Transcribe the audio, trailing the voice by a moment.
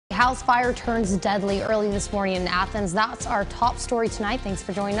house fire turns deadly early this morning in Athens. That's our top story tonight. Thanks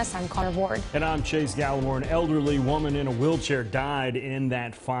for joining us. I'm Connor Ward. And I'm Chase Gallimore. An elderly woman in a wheelchair died in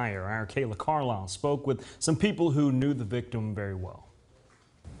that fire. Our Kayla Carlisle spoke with some people who knew the victim very well.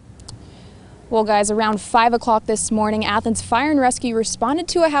 Well, guys, around 5 o'clock this morning, Athens Fire and Rescue responded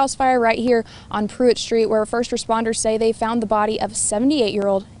to a house fire right here on Pruitt Street, where first responders say they found the body of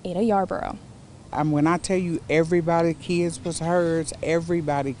 78-year-old Ada Yarborough. When I tell you everybody kids was hers,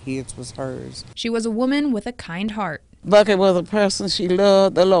 everybody kids was hers. She was a woman with a kind heart. Bucky was a person, she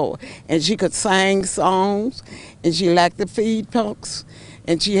loved the Lord, and she could sing songs, and she liked to feed folks,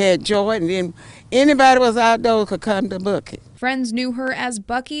 and she had joy, and then anybody was outdoors could come to Bucky. Friends knew her as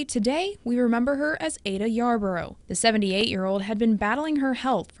Bucky. Today, we remember her as Ada Yarborough. The 78-year-old had been battling her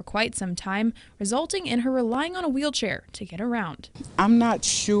health for quite some time, resulting in her relying on a wheelchair to get around. I'm not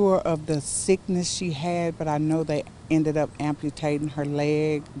sure of the sickness she had, but I know they ended up amputating her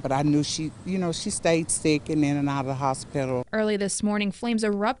leg. But I knew she stayed sick and in and out of the hospital. Early this morning, flames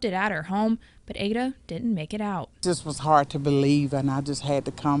erupted at her home, but Ada didn't make it out. It just was hard to believe, and I just had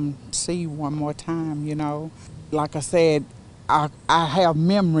to come see one more time, Like I said, I have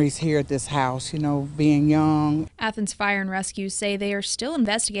memories here at this house, being young. Athens Fire and Rescue say they are still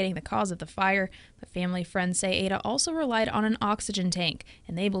investigating the cause of the fire, but family friends say Ada also relied on an oxygen tank,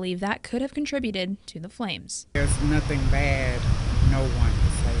 and they believe that could have contributed to the flames. There's nothing bad no one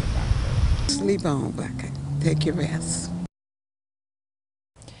can say about her. Sleep on, Bucky. Take your rest.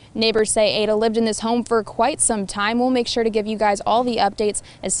 Neighbors say Ada lived in this home for quite some time. We'll make sure to give you guys all the updates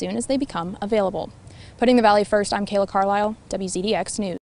as soon as they become available. Putting the Valley first, I'm Kayla Carlisle, WZDX News.